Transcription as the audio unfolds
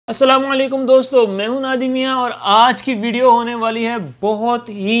अस्सलामुअलैकुम दोस्तों, मैं हूं नादिम मियां और आज की वीडियो होने वाली है बहुत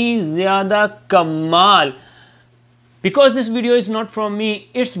ही ज़्यादा कमाल। Because this video is not from me,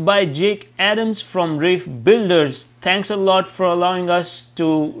 it's by Jake Adams from Reef Builders. Thanks a lot for allowing us to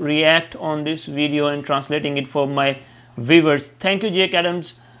react on this video and translating it for my viewers. Thank you, Jake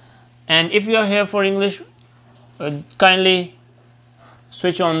Adams. And if you are here for English, kindly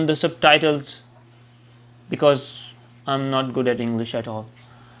switch on the subtitles because I'm not good at English at all.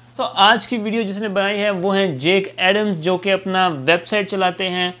 तो आज की video जिसने बनाई है वो हैं जेक Adams, जो कि अपना वेबसाइट चलाते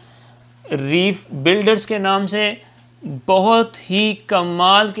हैं रीफ बिल्डर्स के नाम से। बहुत ही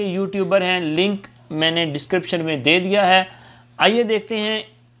कमाल के यूट्यूबर हैं, लिंक मैंने डिस्क्रिप्शन में दे दिया है। आइए देखते हैं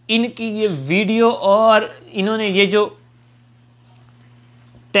इनकी ये वीडियो और इन्होंने ये जो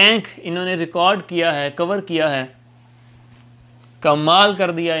टैंक इन्होंने रिकॉर्ड किया है, कवर किया है, कमाल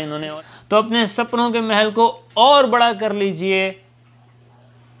कर दिया इन्होंने। तो अपने सपनों के महल को और बड़ा कर लीजिए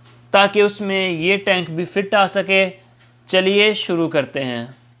ताकि उसमें ये टैंक भी फिट आ सके। चलिए शुरू करते हैं।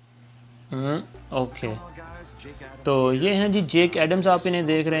 ओके, तो ये हैं जी जेक एडम्स, आप इन्हें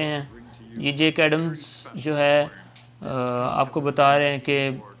देख रहे हैं। ये जेक एडम्स जो है आपको बता रहे हैं कि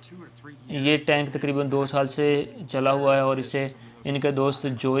ये टैंक तकरीबन 2 साल से चला हुआ है और इसे इनके दोस्त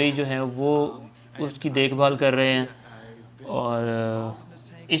जोई जो हैं वो उसकी देखभाल कर रहे हैं। और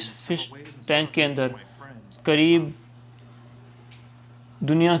इस फिश टैंक के अंदर करीब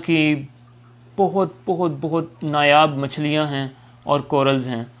दुनिया की बहुत बहुत बहुत नायाब मछलियां हैं और कोरल्स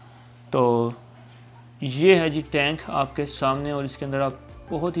हैं। तो ये है जी टैंक आपके सामने और इसके अंदर आप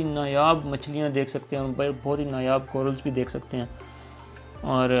बहुत ही नायाब मछलियां देख सकते हैं, बहुत ही नायाब कोरल्स भी देख सकते हैं।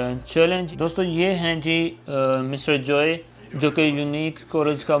 और चलें जी दोस्तों, ये हैं जी मिस्टर जॉय, जो कि यूनिक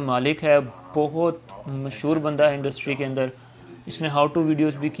कोरल्स का मालिक है। बहुत मशहूर बंदा है इंडस्ट्री के अंदर, इसने हाउ टू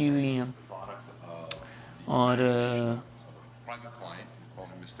वीडियोस भी की हुई हैं। और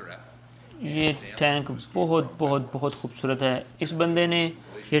ये टैंक बहुत बहुत बहुत खूबसूरत है। इस बंदे ने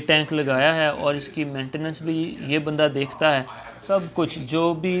ये टैंक लगाया है और इसकी मेंटेनेंस भी ये बंदा देखता है। सब कुछ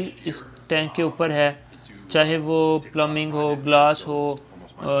जो भी इस टैंक के ऊपर है, चाहे वो प्लम्बिंग हो, ग्लास हो,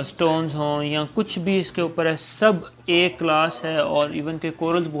 स्टोन्स हो या कुछ भी इसके ऊपर है, सब एक क्लास है। और इवन के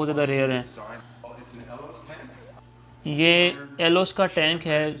कोरल्स बहुत ज़्यादा रेयर हैं। ये एलोस का टैंक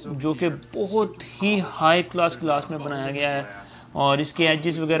है जो कि बहुत ही हाई क्लास ग्लास में बनाया गया है और इसके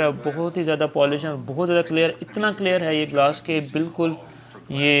एजेस वगैरह बहुत ही ज़्यादा पॉलिश है, बहुत ज़्यादा क्लियर। इतना क्लियर है ये ग्लास के बिल्कुल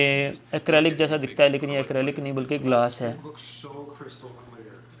ये एक्रेलिक जैसा दिखता है, लेकिन ये एक्रेलिक नहीं बल्कि ग्लास है।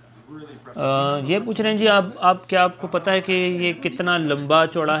 ये पूछ रहे हैं जी आप क्या आपको पता है कि ये कितना लंबा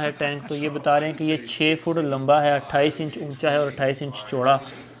चौड़ा है टैंक? तो ये बता रहे हैं कि ये 6 फुट लंबा है, 28 इंच ऊंचा है और 28 इंच चौड़ा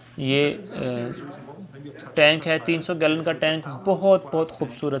ये टैंक है। 300 गैलन का टैंक बहुत बहुत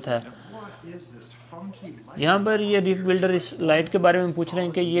खूबसूरत है। यहाँ पर ये रीफ बिल्डर इस लाइट के बारे में पूछ रहे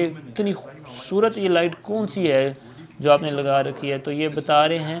हैं कि ये इतनी खूबसूरत ये लाइट कौन सी है जो आपने लगा रखी है। तो ये बता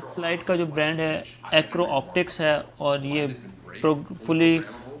रहे हैं लाइट का जो ब्रांड है एक्रो ऑप्टिक्स है और ये फुली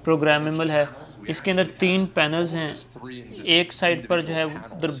प्रोग्रामेबल है। इसके अंदर 3 पैनल्स हैं। एक साइड पर जो है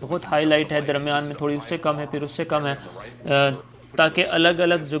उधर बहुत हाई लाइट है, दरमियान में थोड़ी उससे कम है, फिर उससे कम है, ताकि अलग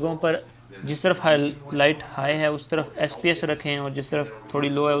अलग जगहों पर जिस तरफ लाइट हाई है उस तरफ एसपीएस रखें और जिस तरफ थोड़ी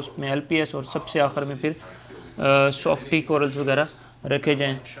लो है उसमें एलपीएस, और सबसे आखिर में फिर सॉफ्टी कोरल्स वगैरह रखे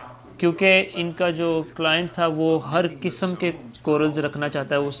जाएं। क्योंकि इनका जो क्लाइंट था वो हर किस्म के कोरल्स रखना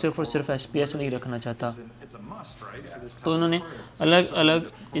चाहता है, वो सिर्फ और सिर्फ एसपीएस नहीं रखना चाहता। तो उन्होंने अलग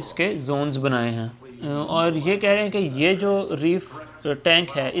अलग इसके जोन्स बनाए हैं। और ये कह रहे हैं कि ये जो रीफ टैंक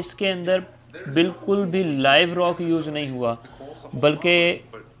है इसके अंदर बिल्कुल भी लाइव रॉक यूज़ नहीं हुआ, बल्कि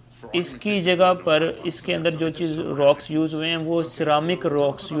इसकी जगह पर इसके अंदर जो चीज़ रॉक्स यूज़ हुए हैं वो सिरामिक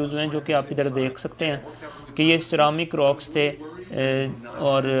रॉक्स यूज़ हुए हैं, जो कि आप इधर देख सकते हैं कि ये सिरामिक रॉक्स थे।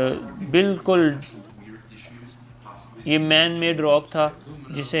 और बिल्कुल ये मैन मेड रॉक था,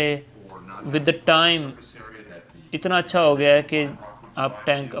 जिसे विद द टाइम इतना अच्छा हो गया है कि आप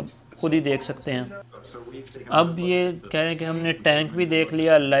टैंक अब खुद ही देख सकते हैं। अब ये कह रहे हैं कि हमने टैंक भी देख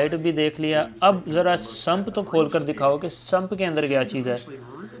लिया, लाइट भी देख लिया, अब ज़रा सम्प तो खोल कर दिखाओ कि सम्प के अंदर क्या चीज़ है।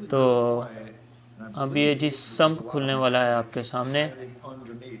 तो अब ये जी सम्प खुलने वाला है आपके सामने,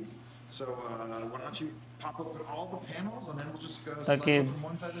 ताकि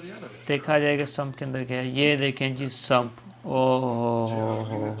देखा जाए कि सम्प के अंदर क्या है। ये देखें जी sump, oh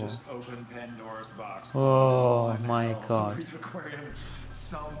my God,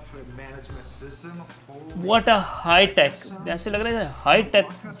 what a high tech, ऐसे लग रहा है हाई टेक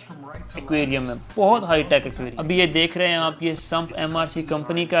एक्वेरियम है, बहुत हाई टेक एक्वेरियम। अभी ये देख रहे हैं आप, ये सम्प एमआरसी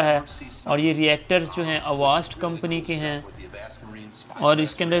कंपनी का है और ये रिएक्टर्स जो हैं अवास्ट कंपनी के हैं और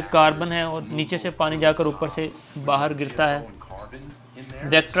इसके अंदर कार्बन है और नीचे से पानी जाकर ऊपर से बाहर गिरता है।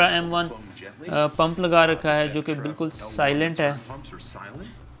 वेक्ट्रा M1 पंप लगा रखा है जो कि बिल्कुल साइलेंट है।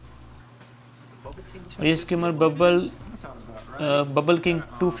 ये स्किमर बबल किंग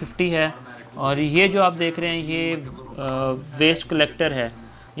 250 है। और ये जो आप देख रहे हैं ये वेस्ट कलेक्टर है,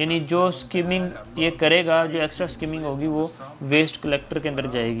 यानी जो स्किमिंग ये करेगा, जो एक्स्ट्रा स्किमिंग होगी वो वेस्ट कलेक्टर के अंदर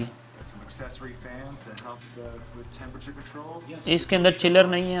जाएगी। इसके अंदर चिलर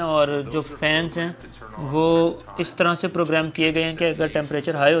नहीं है और जो फैंस हैं वो इस तरह से प्रोग्राम किए गए हैं कि अगर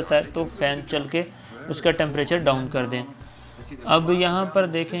टेम्परेचर हाई होता है तो फ़ैन चल के उसका टेम्परेचर डाउन कर दें। अब यहाँ पर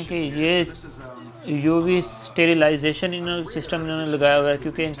देखें कि ये यूवी स्टेरिलाइजेशन सिस्टम इन्होंने लगाया हुआ है,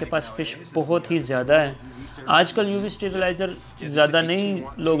 क्योंकि इनके पास फ़िश बहुत ही ज़्यादा है। आजकल यूवी स्टेरिलाइज़र ज़्यादा नहीं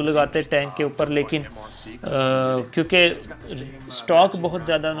लोग लगाते टैंक के ऊपर, लेकिन क्योंकि स्टॉक बहुत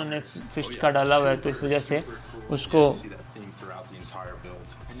ज़्यादा उन्होंने फ़िश का डाला हुआ है तो इस वजह से उसको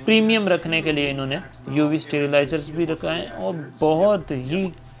प्रीमियम रखने के लिए इन्होंने यूवी स्टेरिलाइज़र्स भी रखा है। और बहुत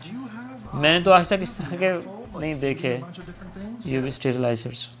ही, मैंने तो आज तक इस तरह के नहीं देखे यूवी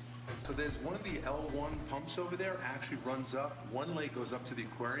स्टेरिलाइज़र्स।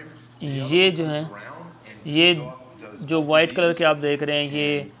 ये जो है, ये जो वाइट कलर के आप देख रहे हैं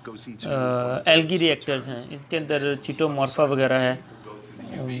ये एल्गी रिएक्टर्स हैं, इसके अंदर चिटोमॉर्फा वगैरह है,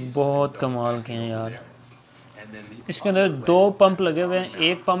 बहुत कमाल के हैं यार। इसके अंदर 2 पंप लगे हुए हैं।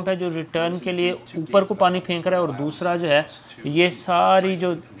 एक पंप है जो रिटर्न के लिए ऊपर को पानी फेंक रहा है, और दूसरा जो है ये सारी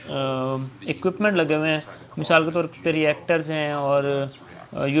जो इक्विपमेंट लगे हुए हैं, मिसाल के तौर पे रिएक्टर्स हैं और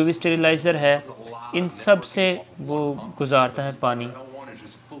यूवी स्टेरिलाइज़र है, इन सब से वो गुजारता है पानी।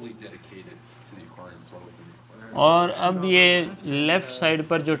 और अब ये लेफ़्ट साइड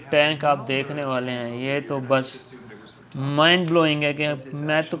पर जो टैंक आप देखने वाले हैं ये तो बस माइंड ब्लोइंग है कि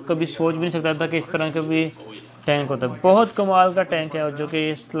मैं तो कभी सोच भी नहीं सकता था कि इस तरह का भी टैंक होता है। बहुत कमाल का टैंक है, और जो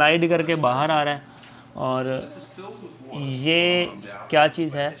कि स्लाइड करके बाहर आ रहा है। और ये क्या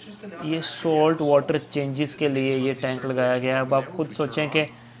चीज़ है, ये सॉल्ट वाटर चेंजेस के लिए ये टैंक लगाया गया है। अब आप खुद सोचें कि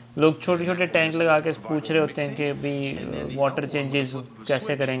लोग छोटे छोटे टैंक लगा के पूछ रहे होते हैं कि भी वाटर चेंजेस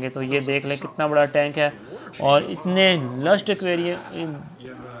कैसे करेंगे, तो ये देख लें कितना बड़ा टैंक है। और इतने लस्ट एक्वेरियम,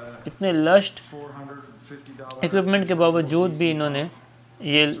 इतने लस्ट इक्विपमेंट के बावजूद भी इन्होंने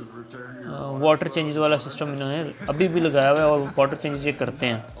ये वाटर चेंजेस वाला सिस्टम इन्होंने अभी भी लगाया हुआ है, और वाटर चेंजेस ये करते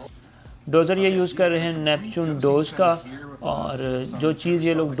हैं। डोज़र ये यूज़ कर रहे हैं नेपच्यून डोज का, और जो चीज़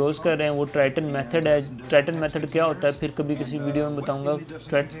ये लोग डोज कर रहे हैं वो ट्राइटन मेथड है। ट्राइटन मेथड क्या होता है फिर कभी किसी वीडियो में बताऊंगा।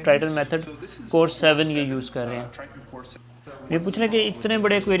 ट्राइटन मेथड कोर्स 7 ये यूज़ कर रहे हैं। ये पूछ रहे हैं कि इतने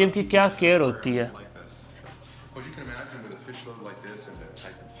बड़े एक्वेरियम की क्या केयर होती है।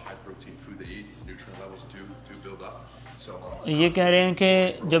 ये कह रहे हैं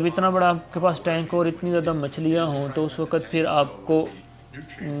कि जब इतना बड़ा आपके पास टैंक और इतनी ज़्यादा मछलियाँ हों तो उस वक़्त फिर आपको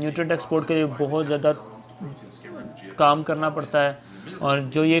न्यूट्रिएंट एक्सपोर्ट के लिए बहुत ज़्यादा काम करना पड़ता है। और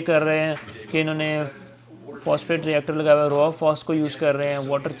जो ये कर रहे हैं कि इन्होंने फॉस्फेट रिएक्टर लगाया हुआ है, रॉ फॉस को यूज़ कर रहे हैं,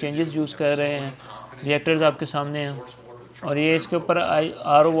 वाटर चेंजेस यूज़ कर रहे हैं, रिएक्टर्स आपके सामने हैं। और ये इसके ऊपर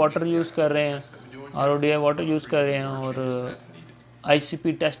आरओ वाटर यूज़ कर रहे हैं, आरओडीआई वाटर यूज़ कर रहे हैं, और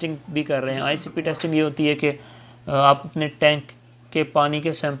आईसीपी टेस्टिंग भी कर रहे हैं। आईसीपी टेस्टिंग ये होती है कि आप अपने टैंक के पानी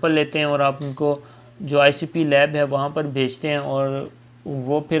के सैंपल लेते हैं और आप उनको जो आईसीपी लैब है वहाँ पर भेजते हैं, और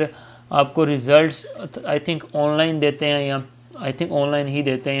वो फिर आपको रिज़ल्ट्स आई थिंक ऑनलाइन देते हैं, या आई थिंक ऑनलाइन ही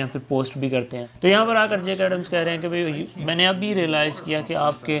देते हैं, या फिर पोस्ट भी करते हैं। तो यहाँ पर आकर जेक एडम्स कह रहे हैं कि भाई मैंने अभी रियलाइज़ किया कि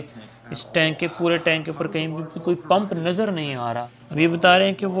आपके इस टैंक के पूरे टैंक के ऊपर कहीं भी कोई पंप नज़र नहीं आ रहा। अब ये बता रहे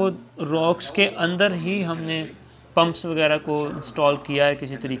हैं कि वो रॉक्स के अंदर ही हमने पंप्स वगैरह को इंस्टॉल किया है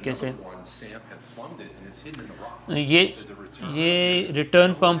किसी तरीके से। ये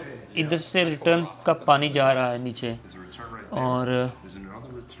रिटर्न पंप, इधर से रिटर्न का पानी जा रहा है नीचे, और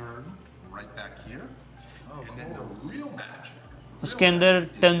उसके अंदर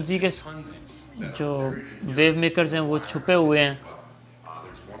टंजी के जो वेव मेकर्स हैं वो छुपे हुए हैं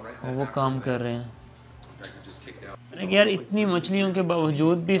और वो काम कर रहे हैं। यार इतनी मछलियों के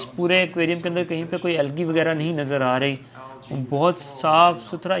बावजूद भी इस पूरे एक्वेरियम के अंदर कहीं पे कोई एल्गी वगैरह नहीं नज़र आ रही, बहुत साफ़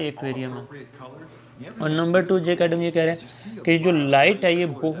सुथरा ये एक्वेरियम है। और नंबर 2 जेक एडम ये कह रहे हैं कि जो लाइट है ये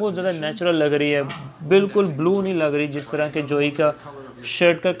बहुत ज़्यादा नेचुरल लग रही है, बिल्कुल ब्लू नहीं लग रही। जिस तरह के जोई का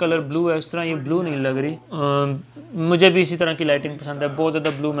शर्ट का कलर ब्लू है उस तरह ये ब्लू नहीं लग रही। मुझे भी इसी तरह की लाइटिंग पसंद है, बहुत ज़्यादा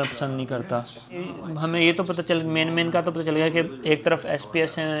ब्लू मैं पसंद नहीं करता। हमें ये तो पता चल मेन का तो पता चल गया कि एक तरफ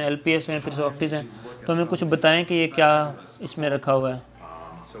SPS हैं, LPS हैं, फिर सॉफ्टीज़ हैं। तो हमें कुछ बताएं कि ये क्या इसमें रखा हुआ है।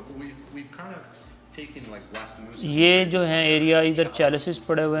 ये जो है एरिया, इधर चैलिसेस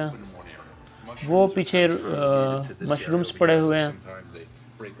पड़े हुए हैं, वो पीछे मशरूम्स पड़े हुए हैं,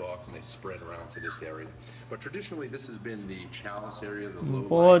 break off and they spread around to this area. But traditionally this has been the chalice area, the low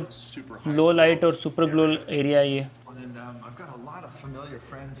बहुत light, super high लो glow लाइट और सुपर ग्लो एरिया है ये। And I've got a lot of familiar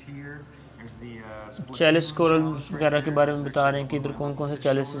friends here. There's the chalice Splatoon coral chalice right वगैरह के there. बारे में There's बता रहे actually हैं कि one इधर of कौन my कौन से fish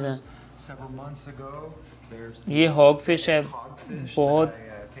चैलिसेस हैं। showers several months ago. There's ये हॉग फिश है, hogfish बहुत that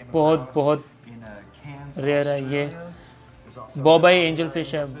I came बहुत across बहुत in Cairns, रेयर है ये। Australia. There's also बॉबाई another angel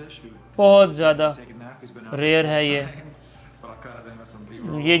fish है, fish who बहुत ज़्यादा take a nap. He's been out rare this है whole ये। time, but I'll cut it into some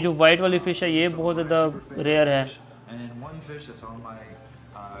B-roll. ये जो वाइट वाली फिश है ये Some of बहुत my ज़्यादा super favorite रेयर है। fish. And then one fish that's on my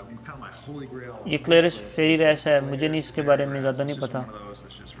kind of my holy grail. ये Clarice wish list Pheri is रैस है, this मुझे नहीं Claris इसके fairy बारे में wrasse. ज़्यादा नहीं It's just पता। one of those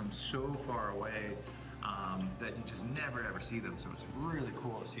that's just from so far away that you just never ever see them. So it's really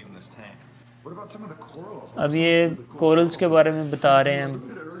cool to see them in this tank. What about some of the corals? अब ये corals के बारे में बता रहे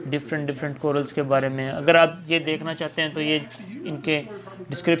हैं, different corals के बारे में। अगर आप ये देखना चाहते हैं तो ये इनके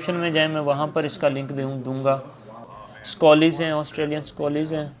डिस्क्रिप्शन में जाएं, मैं वहाँ पर इसका लिंक दूँगा। स्कॉलीज हैं, ऑस्ट्रेलियन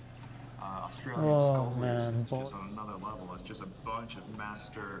स्कॉलीज हैं। Australian Oh, scullies, man, it's just on another level. It's just a bunch of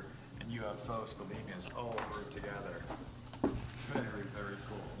master and UFO scolemias all grouped together. Very, very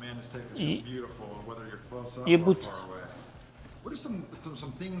cool. Man, this tank is just beautiful, whether you're close up ये or कुछ far away. What are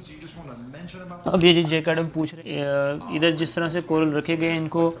some things you just want to mention about अब ये जो जे कैडम पूछ रहे, इधर जिस तरह से कोरल रखे गए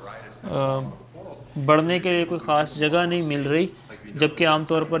इनको बढ़ने के लिए कोई ख़ास जगह नहीं मिल रही, जबकि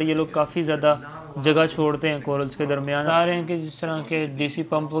आमतौर पर ये लोग काफ़ी ज़्यादा जगह छोड़ते हैं कोरल्स के दरमियान। आ रहे हैं कि जिस तरह के डीसी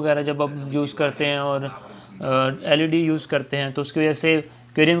पंप वगैरह जब आप यूज़ करते हैं और एलईडी यूज़ करते हैं तो उसकी वजह से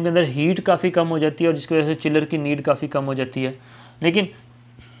एक्वेरियम के अंदर हीट काफ़ी कम हो जाती है और जिसकी वजह से चिलर की नीड काफ़ी कम हो जाती है। लेकिन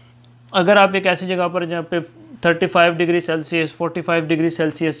अगर आप एक ऐसी जगह पर जहाँ पे 35 डिग्री सेल्सियस 45 डिग्री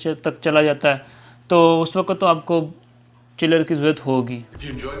सेल्सियस तक चला जाता है तो उस वक्त तो आपको चिलर की ज़रूरत होगी। If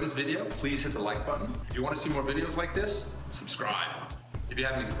you enjoyed this video, please hit the like button. If you want to see more videos like this, subscribe. If you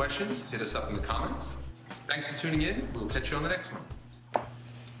have any questions, hit us up in the comments. Thanks for tuning in. We'll catch you on the next one.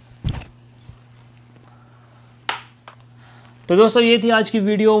 तो दोस्तों ये थी आज की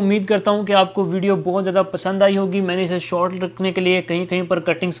video. उम्मीद करता हूँ कि आपको वीडियो बहुत ज़्यादा पसंद आई होगी। मैंने इसे शॉर्ट रखने के लिए कहीं कहीं पर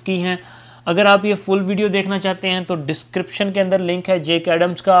कटिंग्स की हैं। अगर आप ये फुल वीडियो देखना चाहते हैं तो डिस्क्रिप्शन के अंदर लिंक है जे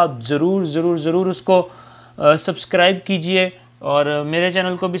कैडम्स का, आप ज़रूर उसको सब्सक्राइब कीजिए और मेरे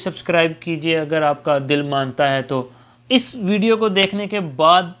चैनल को भी सब्सक्राइब कीजिए अगर आपका दिल मानता है तो। इस वीडियो को देखने के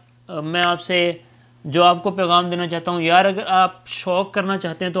बाद मैं आपसे जो आपको पैगाम देना चाहता हूँ, यार अगर आप शौक़ करना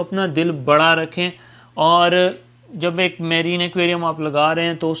चाहते हैं तो अपना दिल बड़ा रखें और जब एक मैरीन एक्वेरियम आप लगा रहे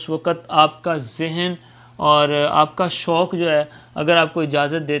हैं तो उस वक़्त आपका जहन और आपका शौक़ जो है अगर आपको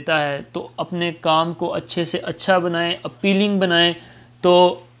इजाज़त देता है तो अपने काम को अच्छे से अच्छा बनाएं, अपीलिंग बनाएं,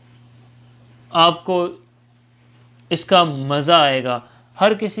 तो आपको इसका मज़ा आएगा।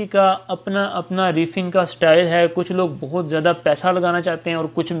 हर किसी का अपना अपना रीफिंग का स्टाइल है। कुछ लोग बहुत ज़्यादा पैसा लगाना चाहते हैं और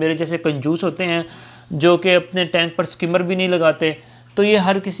कुछ मेरे जैसे कंजूस होते हैं जो कि अपने टैंक पर स्किमर भी नहीं लगाते। तो ये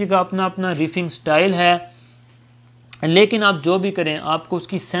हर किसी का अपना अपना रीफिंग स्टाइल है, लेकिन आप जो भी करें आपको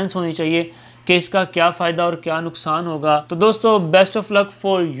उसकी सेंस होनी चाहिए कि इसका क्या फ़ायदा और क्या नुकसान होगा। तो दोस्तों best of luck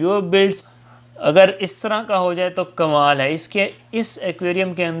for your builds. अगर इस तरह का हो जाए तो कमाल है। इस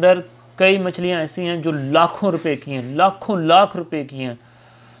एक्वेरियम के अंदर कई मछलियां ऐसी हैं जो लाखों रुपए की हैं, लाख रुपए की हैं।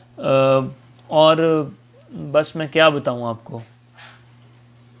 और बस मैं क्या बताऊं आपको।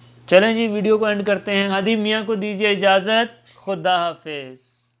 चलें जी वीडियो को एंड करते हैं। हादी मियाँ को दीजिए इजाज़त। खुदा हाफिज़।